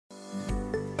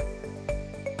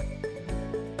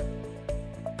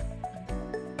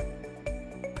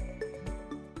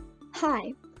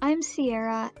Hi, I'm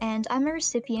Cierra, and I'm a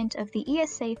recipient of the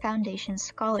ESA Foundation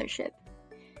Scholarship.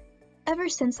 Ever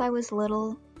since I was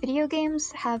little, video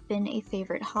games have been a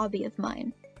favorite hobby of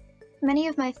mine. Many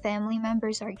of my family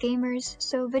members are gamers,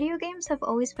 so video games have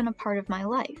always been a part of my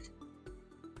life.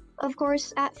 Of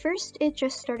course, at first it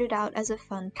just started out as a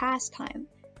fun pastime.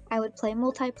 I would play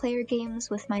multiplayer games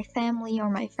with my family or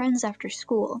my friends after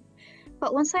school.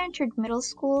 But once I entered middle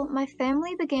school, my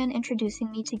family began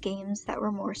introducing me to games that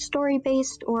were more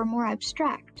story-based or more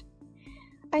abstract.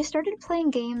 I started playing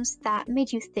games that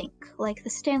made you think, like the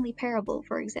Stanley Parable,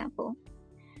 for example.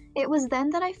 It was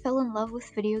then that I fell in love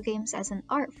with video games as an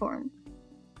art form.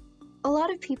 A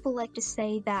lot of people like to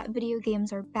say that video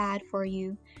games are bad for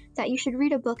you, that you should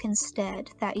read a book instead,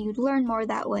 that you'd learn more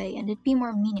that way and it'd be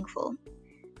more meaningful.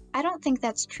 I don't think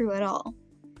that's true at all.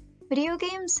 Video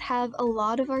games have a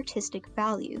lot of artistic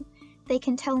value. They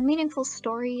can tell meaningful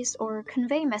stories or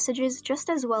convey messages just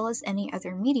as well as any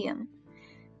other medium.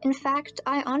 In fact,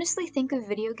 I honestly think of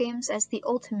video games as the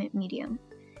ultimate medium.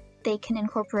 They can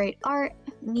incorporate art,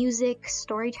 music,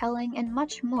 storytelling, and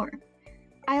much more.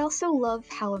 I also love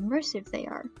how immersive they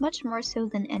are, much more so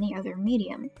than any other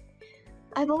medium.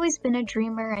 I've always been a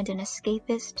dreamer and an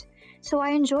escapist, so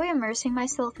I enjoy immersing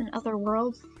myself in other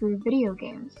worlds through video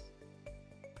games.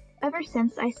 Ever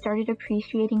since I started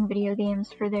appreciating video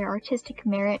games for their artistic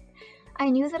merit, I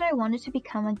knew that I wanted to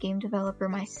become a game developer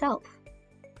myself.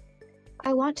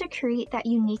 I want to create that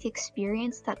unique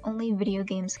experience that only video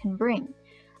games can bring.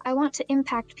 I want to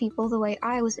impact people the way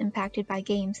I was impacted by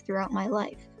games throughout my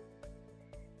life.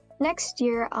 Next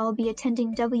year, I'll be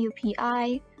attending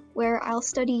WPI, where I'll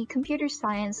study computer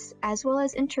science as well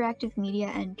as interactive media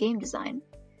and game design.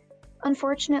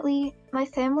 Unfortunately, my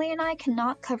family and I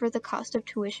cannot cover the cost of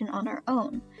tuition on our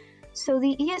own, so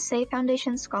the ESA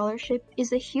Foundation Scholarship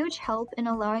is a huge help in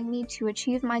allowing me to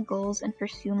achieve my goals and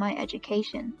pursue my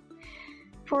education.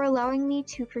 For allowing me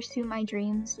to pursue my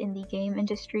dreams in the game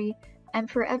industry, I'm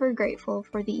forever grateful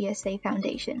for the ESA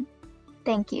Foundation.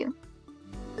 Thank you.